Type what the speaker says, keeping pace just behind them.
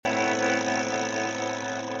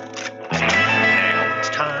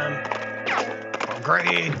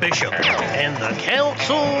Greg Bishop and the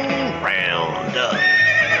Council Roundup.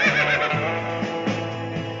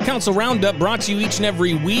 Council Roundup brought to you each and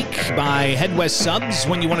every week by Head West Subs.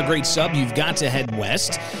 When you want a great sub, you've got to head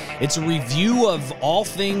west. It's a review of all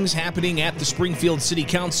things happening at the Springfield City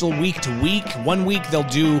Council week to week. One week they'll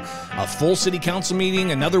do a full City Council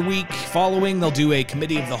meeting. Another week following they'll do a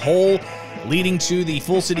Committee of the Whole, leading to the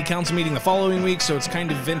full City Council meeting the following week. So it's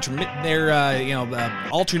kind of intermittent. They're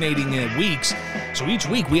alternating weeks. So each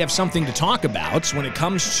week we have something to talk about when it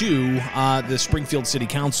comes to the Springfield City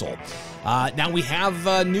Council. Now we have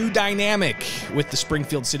a new dynamic with the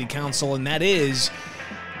Springfield City Council, and that is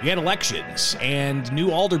we had elections and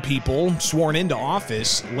new alder people sworn into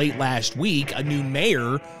office late last week, a new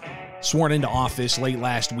mayor sworn into office late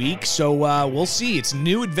last week. So we'll see. It's a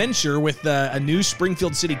new adventure with a new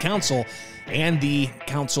Springfield City Council and the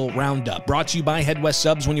Council Roundup. Brought to you by Head West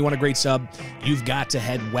Subs. When you want a great sub, you've got to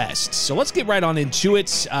head west. So let's get right on into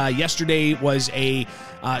it. Yesterday was a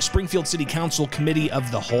Springfield City Council Committee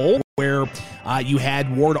of the Whole, where you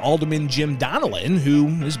had Ward Alderman Jim Donnellan, who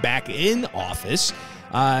is back in office,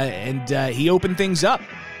 and he opened things up,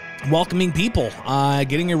 welcoming people,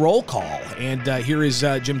 getting a roll call. And here is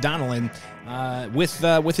Jim Donnellan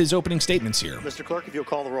with his opening statements here. Mr. Clerk, if you'll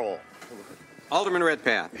call the roll. Alderman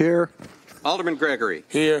Redpath. Here. Alderman Gregory.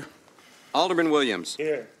 Here. Alderman Williams.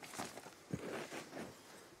 Here.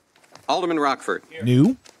 Alderman Rockford. Here.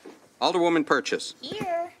 New. Alderwoman Purchase.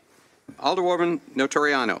 Here. Alderwoman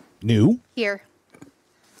Notoriano. New. Here.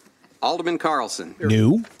 Alderman Carlson. Here.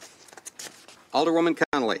 New. Alderwoman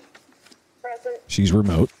Connolly. Present. She's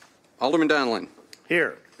remote. Alderman Donnellan.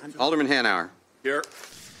 Here. Alderman Hanauer. Here.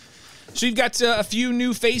 So you've got a few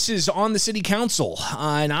new faces on the city council,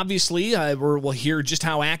 and obviously we'll hear just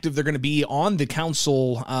how active they're going to be on the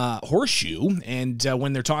council horseshoe, and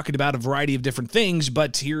when they're talking about a variety of different things.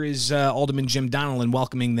 But here is Alderman Jim Donnellan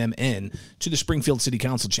welcoming them in to the Springfield City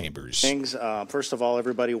Council chambers. First of all,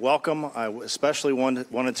 everybody, welcome. I especially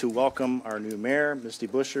wanted to welcome our new mayor, Misty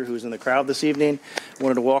Busher, who's in the crowd this evening. I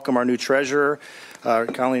wanted to welcome our new treasurer,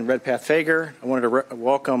 Colleen Redpath-Fager. I wanted to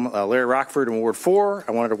welcome Larry Rockford in Ward 4.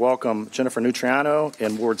 I wanted to welcome Jennifer Nutriano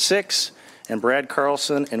in Ward 6 and Brad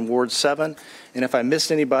Carlson in Ward 7. And if I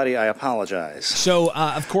missed anybody, I apologize. So,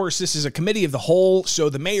 of course, this is a committee of the whole, so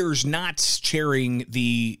the mayor's not chairing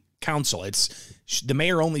the council. The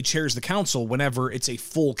mayor only chairs the council whenever it's a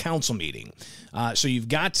full council meeting. So you've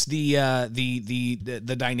got the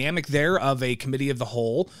dynamic there of a committee of the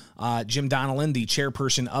whole. Jim Donnellan, the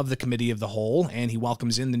chairperson of the committee of the whole, and he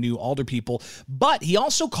welcomes in the new alder people. But he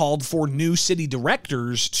also called for new city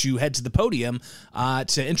directors to head to the podium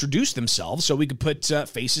to introduce themselves, so we could put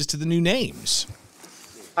faces to the new names.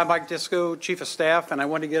 I'm Mike Disco, Chief of Staff, and I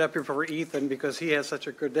wanted to get up here for Ethan because he has such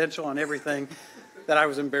a credential on everything that I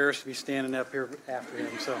was embarrassed to be standing up here after him.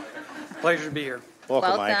 So, pleasure to be here.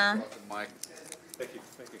 Welcome, Mike. Welcome. Mike. Thank you.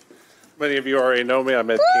 Many of you already know me. I'm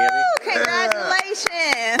Ed Canny.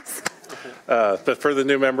 Congratulations. But for the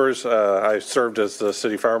new members, I served as the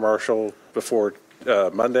city fire marshal before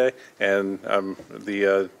Monday, and I'll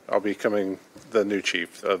be becoming the new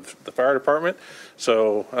chief of the fire department.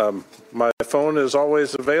 So my phone is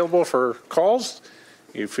always available for calls.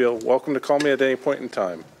 You feel welcome to call me at any point in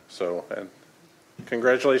time. So, and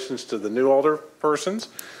congratulations to the new alder persons,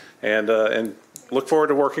 and look forward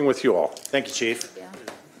to working with you all. Thank you, Chief. Yeah.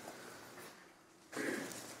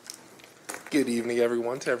 Good evening,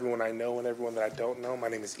 everyone. To everyone I know and everyone that I don't know, my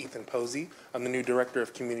name is Ethan Posey. I'm the new Director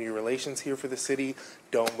of Community Relations here for the city.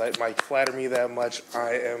 Don't let Mike flatter me that much.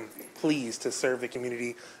 I am pleased to serve the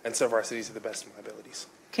community and serve our city to the best of my abilities.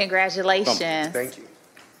 Congratulations. Thank you.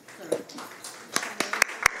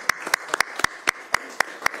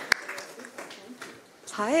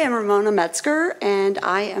 Hi, I'm Ramona Metzger, and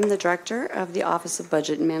I am the Director of the Office of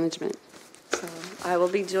Budget and Management. So I will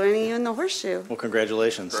be joining you in the horseshoe. Well,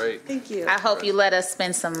 congratulations. Great. Thank you. I hope you let us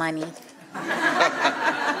spend some money.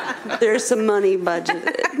 There's some money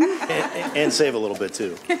budgeted. And save a little bit,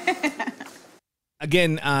 too.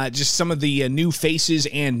 Again, just some of the new faces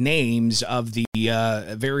and names of the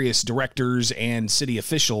various directors and city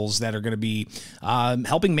officials that are going to be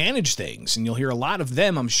helping manage things. And you'll hear a lot of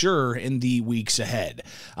them, I'm sure, in the weeks ahead.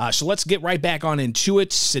 So let's get right back on into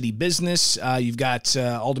it. City business. You've got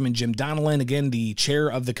Alderman Jim Donnellan, again, the chair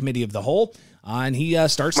of the Committee of the Whole. And he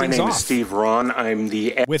starts things off. My name is Steve Ron. I'm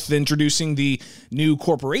with introducing the new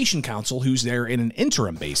corporation counsel, who's there in an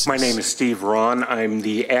interim basis. My name is Steve Ron. I'm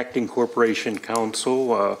the acting corporation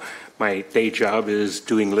counsel. My day job is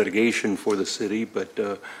doing litigation for the city,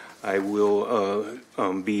 but I will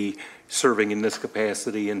be serving in this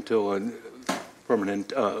capacity until a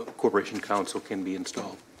permanent corporation counsel can be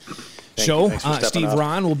installed. So, Thanks for stepping Steve up.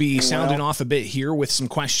 Ron will be sounding off a bit here with some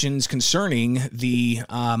questions concerning the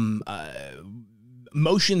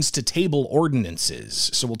motions to table ordinances.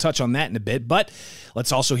 So we'll touch on that in a bit, but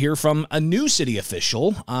let's also hear from a new city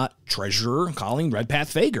official, Treasurer Colleen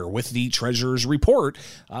Redpath-Fager, with the Treasurer's report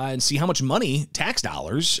and see how much money, tax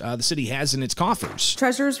dollars, the city has in its coffers.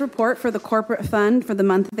 Treasurer's report for the corporate fund for the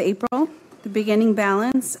month of April. The beginning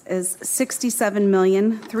balance is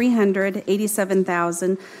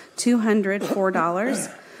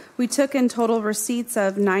 $67,387,204. We took in total receipts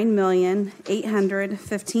of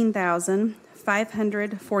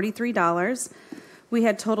 $9,815,543. We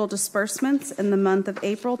had total disbursements in the month of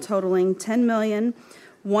April totaling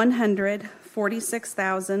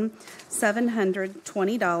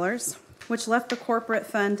 $10,146,720, which left the corporate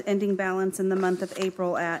fund ending balance in the month of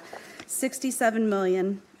April at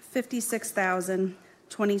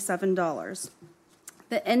 $67,056,027.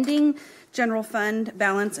 The ending general fund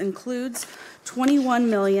balance includes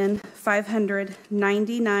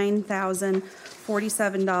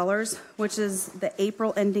 $21,599,047, which is the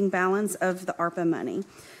April ending balance of the ARPA money.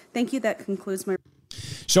 Thank you. That concludes my.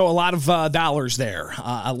 So a lot of dollars there,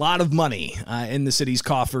 a lot of money in the city's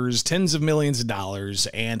coffers, tens of millions of dollars,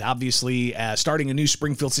 and obviously starting a new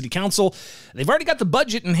Springfield City Council, they've already got the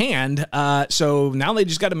budget in hand, so now they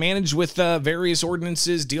just got to manage with various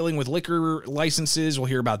ordinances dealing with liquor licenses. We'll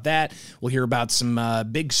hear about that. We'll hear about some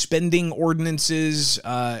big spending ordinances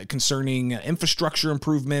concerning infrastructure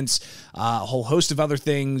improvements, a whole host of other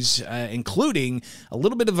things, including a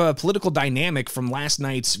little bit of a political dynamic from last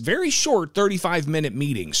night's very short 35-minute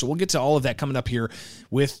meeting. So we'll get to all of that coming up here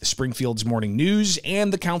with Springfield's Morning News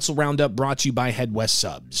and the Council Roundup, brought to you by Head West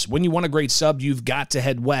Subs. When you want a great sub, you've got to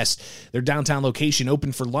Head West. Their downtown location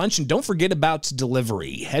open for lunch, and don't forget about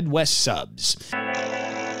delivery. Head West Subs.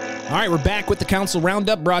 All right, we're back with the Council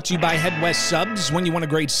Roundup, brought to you by Head West Subs. When you want a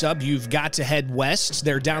great sub, you've got to Head West.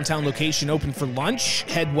 Their downtown location open for lunch,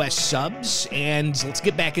 Head West Subs. And let's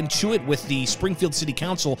get back into it with the Springfield City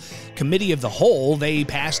Council Committee of the Whole. They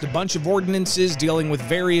passed a bunch of ordinances dealing with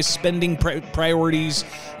various spending priorities.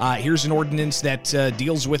 Here's an ordinance that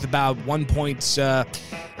deals with about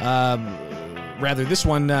this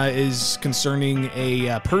one is concerning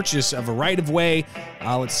a purchase of a right-of-way.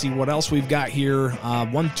 Let's see what else we've got here.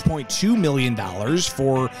 $1.2 million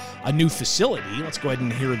for a new facility. Let's go ahead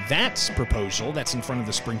and hear that proposal. That's in front of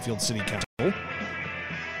the Springfield City Council.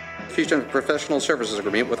 Execution of a professional services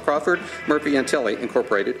agreement with Crawford, Murphy, and Tilley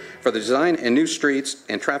Incorporated for the design and new streets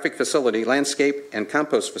and traffic facility, landscape and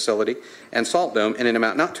compost facility, and salt dome in an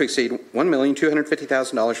amount not to exceed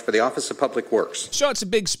 $1,250,000 for the Office of Public Works. So it's a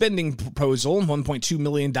big spending proposal, $1.2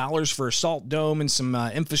 million for a salt dome and some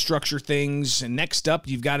infrastructure things. And next up,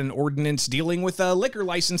 you've got an ordinance dealing with liquor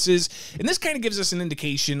licenses. And this kind of gives us an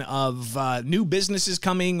indication of new businesses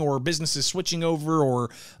coming or businesses switching over or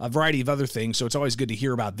a variety of other things. So it's always good to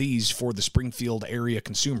hear about these for the Springfield area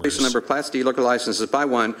consumers. Increase the number of Class D liquor licenses by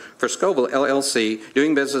one for Scoville LLC,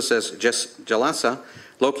 doing business as Jalassa,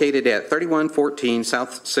 located at 3114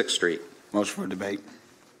 South 6th Street. Motion for debate.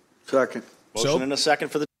 Second. Motion and a second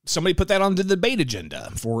for the. Somebody put that on the debate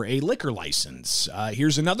agenda for a liquor license.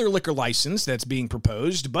 Here's another liquor license that's being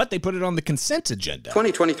proposed, but they put it on the consent agenda.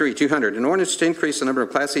 2023-200, an ordinance to increase the number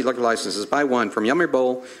of Class C liquor licenses by one from Yummy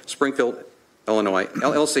Bowl, Springfield, Illinois,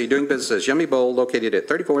 LLC, doing business as Yummy Bowl, located at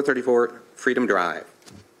 3434 Freedom Drive.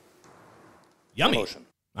 Yummy. Motion.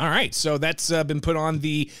 All right, so that's been put on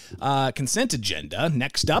the consent agenda.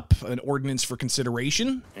 Next up, an ordinance for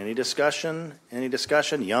consideration. Any discussion? Any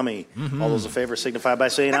discussion? Yummy. All those in favor signify by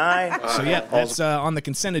saying aye. So yeah, that's on the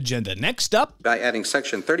consent agenda. Next up, By adding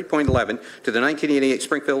section 30.11 to the 1988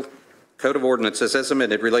 Springfield Code of Ordinances as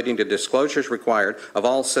amended, relating to disclosures required of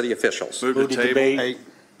all city officials. Move to table.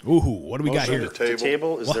 ooh, what do we got here? To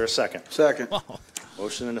table, is there a second? Second.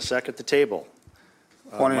 Motion and a second to table.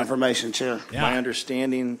 Point of information, Chair. Yeah. My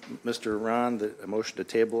understanding, Mr. Ron, that a motion to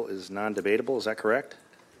table is non-debatable, is that correct?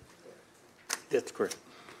 That's correct.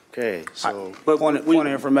 Okay, so, Point of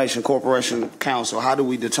information, Corporation Council, how do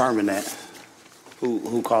we determine that?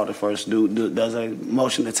 Who called it first? Does a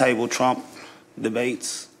motion to table trump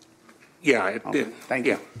debates? Yeah, it Okay, did. thank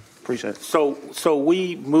you. Appreciate it. So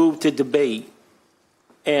we move to debate,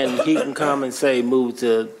 and he can come and say move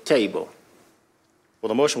to table. well,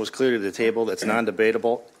 the motion was clearly to the table, that's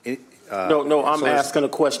non-debatable. No, I'm so is- asking a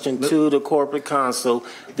question to the corporate counsel,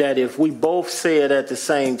 that if we both say it at the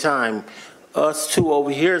same time, us two over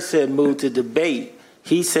here said move to debate,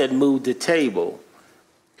 he said move to table.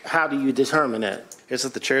 How do you determine that? It's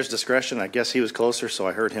at the chair's discretion. I guess he was closer, so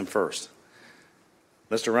I heard him first.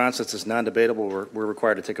 Mr. Ron, since it's non-debatable, we're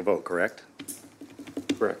required to take a vote, correct?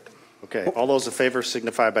 Correct. Okay, all those in favor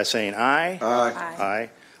signify by saying aye. Aye. Aye.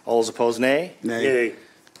 All those opposed, nay. Nay.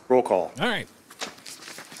 Roll call. All right.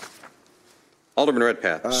 Alderman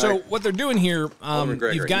Redpath. So what they're doing here,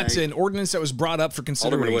 Gregory. you've got Nay. an ordinance that was brought up for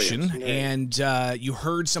consideration, Williams. and you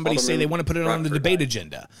heard somebody say Alderman they want to put it on the Rockford. debate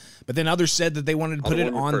agenda, but then others said that they wanted to put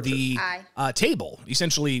it Alderwoman on the table,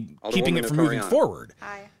 essentially keeping it from Alderwoman moving Notoriano. forward.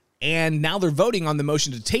 Aye. And now they're voting on the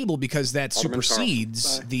motion to table because that Alderman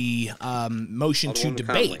supersedes the motion to Alderwoman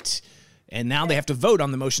debate. And now they have to vote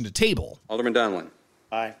on the motion to table. Alderman Donlin.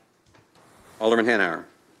 Aye. Alderman Hanauer.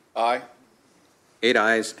 Aye. 8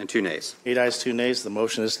 ayes and 2 nays. 8 ayes, 2 nays. The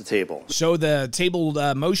motion is to table. So the tabled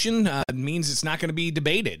motion means it's not going to be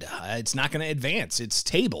debated. It's not going to advance. It's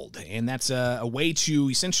tabled. And that's a way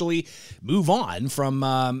to essentially move on from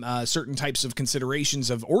certain types of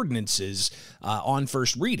considerations of ordinances on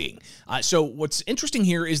first reading. So what's interesting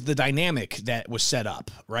here is the dynamic that was set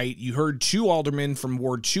up, right? You heard 2 aldermen from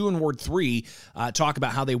Ward 2 and Ward 3 talk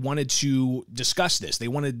about how they wanted to discuss this. They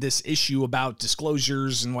wanted this issue about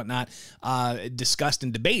disclosures and whatnot discussed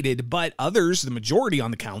and debated, but others, the majority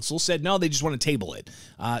on the council, said no, they just want to table it.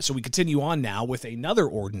 So we continue on now with another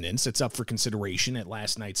ordinance that's up for consideration at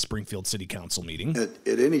last night's Springfield City Council meeting.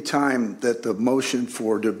 At any time that the motion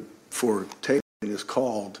for tabling is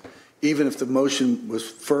called, even if the motion was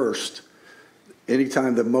first,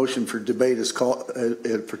 anytime the motion for debate is called,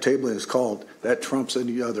 for tabling is called, that trumps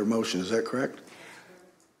any other motion. Is that correct?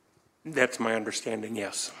 That's my understanding,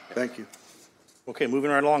 yes. Thank you. Okay,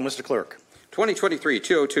 moving right along, Mr. Clerk.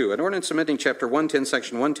 2023-202, an ordinance amending Chapter 110,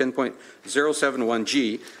 Section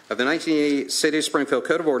 110.071G of the 1988 City of Springfield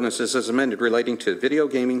Code of Ordinances as amended relating to video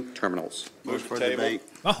gaming terminals. Motion for debate.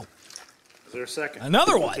 Oh, Is there a second?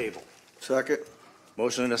 Another one. Table. Second.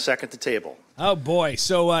 Motion and a second to table. Oh, boy.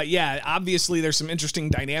 So, yeah, obviously there's some interesting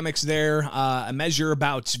dynamics there. A measure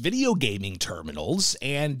about video gaming terminals,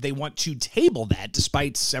 and they want to table that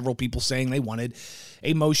despite several people saying they wanted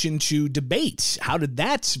a motion to debate. How did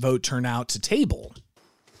that vote turn out to table?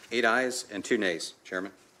 8 ayes and 2 nays,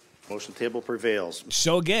 Chairman. Motion table prevails.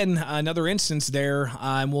 So again, another instance there,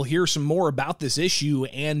 and we'll hear some more about this issue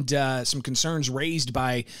and some concerns raised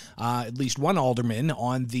by at least one alderman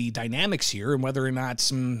on the dynamics here and whether or not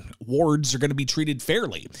some wards are going to be treated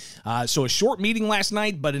fairly. So a short meeting last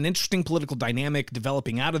night, but an interesting political dynamic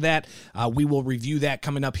developing out of that. We will review that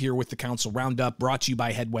coming up here with the Council Roundup, brought to you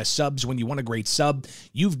by Head West Subs. When you want a great sub,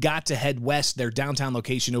 you've got to head west. Their downtown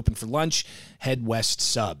location open for lunch. Head West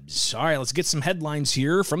Subs. All right, let's get some headlines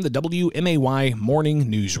here from the WMAY Morning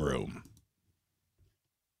Newsroom.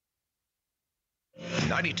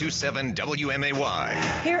 92.7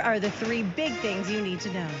 WMAY. Here are the 3 big things you need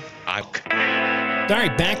to know. All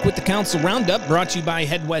right, back with the Council Roundup, brought to you by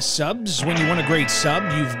Head West Subs. When you want a great sub,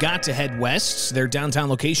 you've got to head west. Their downtown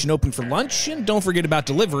location open for lunch, and don't forget about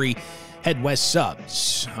delivery. Head West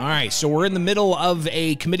Subs. All right, so we're in the middle of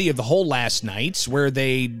a committee of the whole last night where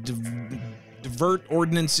they divert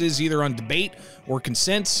ordinances either on debate or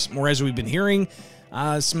consent, or as we've been hearing,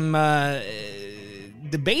 some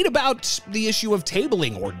debate about the issue of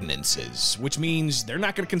tabling ordinances, which means they're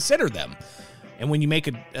not going to consider them. And when you make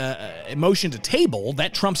a motion to table,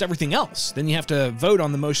 that trumps everything else. Then you have to vote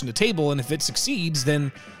on the motion to table, and if it succeeds,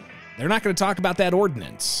 then they're not going to talk about that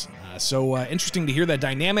ordinance. So interesting to hear that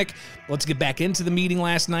dynamic. Let's get back into the meeting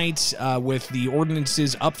last night with the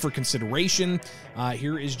ordinances up for consideration.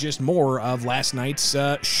 Here is just more of last night's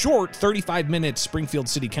short 35-minute Springfield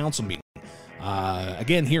City Council meeting.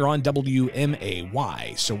 Again, here on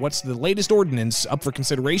WMAY. So what's the latest ordinance up for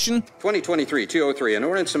consideration? 2023-203, an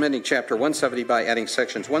ordinance amending Chapter 170 by adding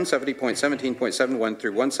Sections 170.17.71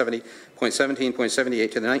 through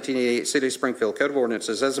 170.17.78 to the 1988 City of Springfield Code of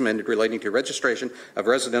Ordinances as amended relating to registration of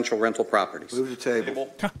residential rental properties. Move to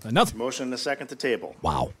table. Another. Motion and a second to table.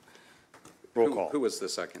 Wow. Roll call. Who was the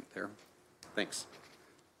second there? Thanks.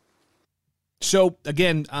 So,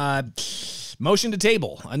 again, motion to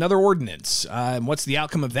table, another ordinance. What's the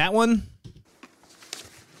outcome of that one?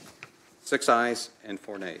 6 ayes and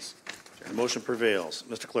 4 nays. The motion prevails.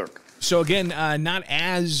 Mr. Clerk. So again, not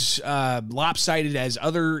as lopsided as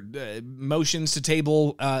other motions to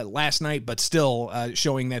table last night, but still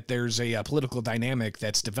showing that there's a political dynamic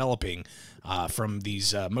that's developing from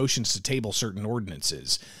these motions to table certain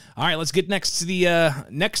ordinances. All right, let's get next to the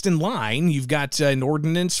next in line. You've got an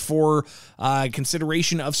ordinance for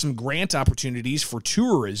consideration of some grant opportunities for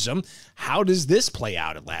tourism. How does this play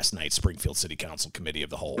out at last night's Springfield City Council Committee of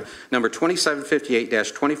the Whole? Number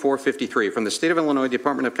 2758-2453 from the State of Illinois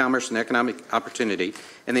Department of Commerce and economic opportunity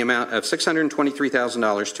in the amount of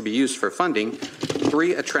 $623,000 to be used for funding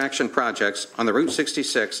 3 attraction projects on the Route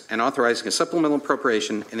 66 and authorizing a supplemental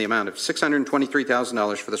appropriation in the amount of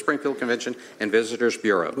 $623,000 for the Springfield Convention and Visitors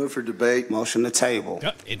Bureau. Move for debate. Motion to table.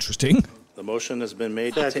 Interesting. The motion has been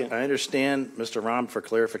made. I understand, Mr. Rahm, for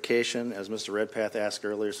clarification, as Mr. Redpath asked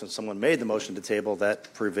earlier, since someone made the motion to table,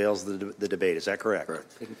 that prevails the debate. Is that correct? I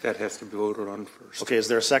think that has to be voted on first. Okay, is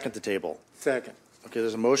there a second to table? Second. Okay,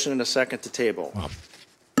 there's a motion and a second to table.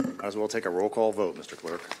 Might as well take a roll call vote, Mr.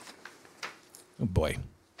 Clerk. Oh, boy.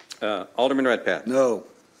 Alderman Redpath. No.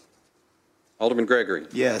 Alderman Gregory.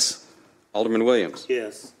 Yes. Alderman Williams.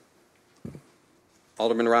 Yes.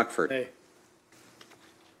 Alderman Rockford.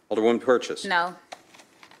 Alderwoman Purchase. No.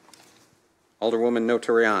 Alderwoman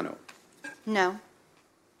Notariano. No.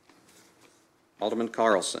 Alderman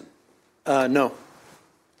Carlson. No.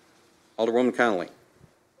 Alderwoman Connolly.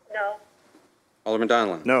 No. Alderman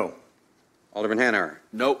Donlin. No. Alderman Hanauer.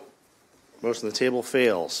 Nope. Motion to the table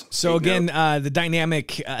fails. So again, the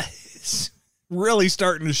dynamic is really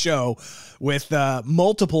starting to show with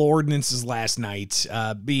multiple ordinances last night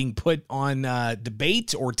being put on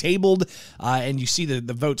debate or tabled, and you see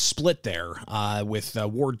the vote split there with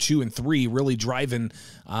Ward 2 and 3 really driving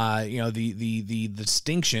the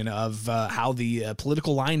distinction of how the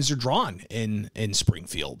political lines are drawn in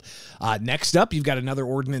Springfield. Next up, you've got another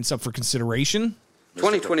ordinance up for consideration.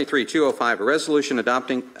 2023-205, a resolution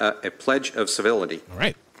adopting a pledge of civility. All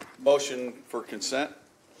right. Motion for consent.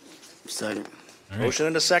 Second. All right. Motion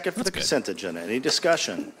and a second for That's the good. consent agenda. Any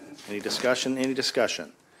discussion? Any discussion? Any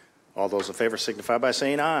discussion? All those in favor signify by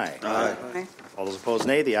saying aye. Aye. All those opposed,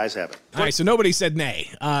 nay. The ayes have it. All right, so nobody said nay.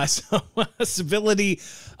 So civility,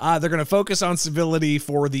 they're going to focus on civility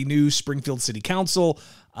for the new Springfield City Council.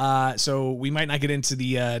 So we might not get into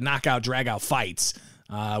the knockout, drag-out fights,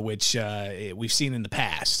 which we've seen in the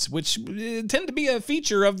past, which tend to be a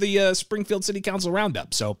feature of the Springfield City Council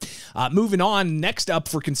Roundup. So moving on, next up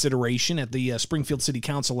for consideration at the Springfield City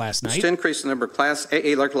Council last night. To increase the number of Class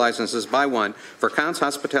AA liquor licenses by 1 for Conn's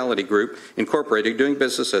Hospitality Group, Incorporated, doing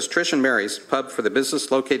business as Trish and Mary's Pub for the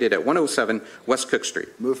business located at 107 West Cook Street.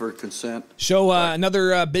 Move for consent. So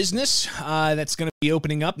another business that's going to be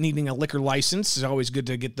opening up, needing a liquor license. It's always good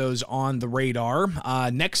to get those on the radar.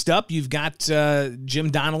 Next up, you've got Jim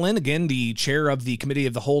Donnellan, again, the chair of the Committee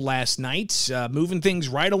of the Whole last night, moving things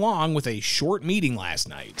right along with a short meeting last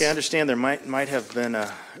night. Okay, I understand there might have been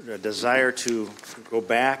a desire to go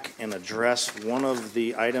back and address one of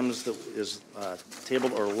the items that is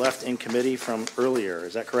tabled or left in committee from earlier.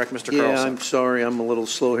 Is that correct, Mr. Carlson? Yeah, I'm sorry. I'm a little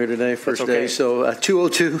slow here today, first okay. day. So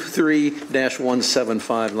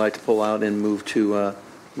 2023-175, I'd like to pull out and move to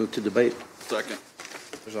debate. Second.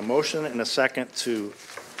 There's a motion and a second to You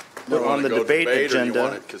put on want the to go debate Or you agenda.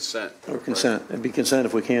 want it consent? Or consent. It'd be consent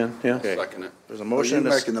if we can, yeah. Okay. Second it. There's a Well, motion. you're and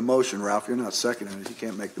a- making the motion, Ralph. You're not seconding it. You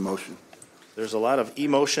can't make the motion. There's a lot of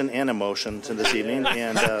emotion and emotion to this evening,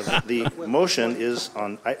 and the motion is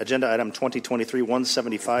on agenda item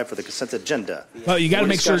 2023-175 for the consent agenda. Well, you got to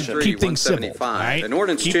make sure to keep things civil. 175, Right? An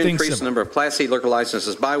ordinance Keep to things increase the civil. number of Class C liquor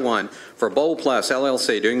licenses by 1 for Bowl Plus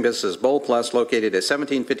LLC, doing business as Bowl Plus, located at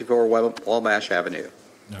 1754 Wabash Avenue.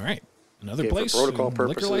 All right. Another Okay, place. for protocol liquor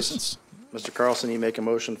purposes, license. Mr. Carlson, you make a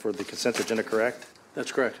motion for the consent agenda, correct? That's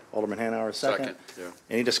correct. Alderman Hanauer, second. Second, yeah.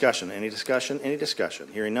 Any discussion? Any discussion? Any discussion?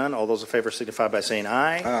 Hearing none, all those in favor signify by saying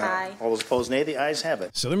aye. Aye. All those opposed, nay. The ayes have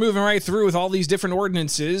it. So they're moving right through with all these different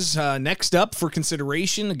ordinances. Next up for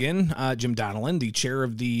consideration, again, Jim Donnellan, the chair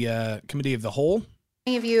of the Committee of the Whole.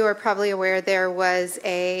 Many of you are probably aware there was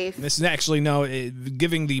a This is actually,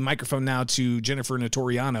 giving the microphone now to Jennifer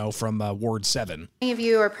Notoriano from Ward 7. Many of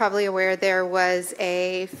you are probably aware there was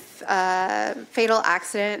a fatal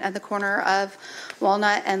accident at the corner of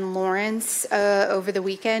Walnut and Lawrence over the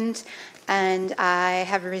weekend, and I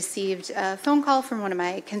have received a phone call from one of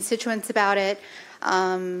my constituents about it.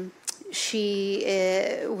 She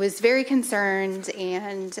was very concerned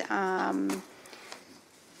and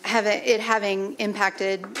having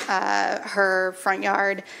impacted her front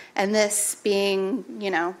yard, and this being,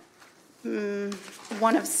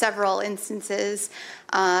 one of several instances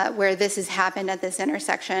where this has happened at this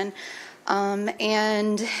intersection.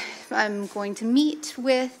 And I'm going to meet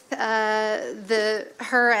with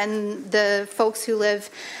her and the folks who live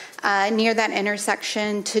near that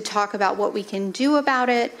intersection to talk about what we can do about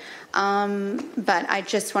it. But I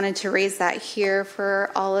just wanted to raise that here for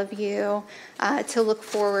all of you to look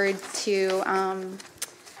forward to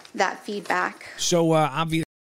that feedback. So obviously,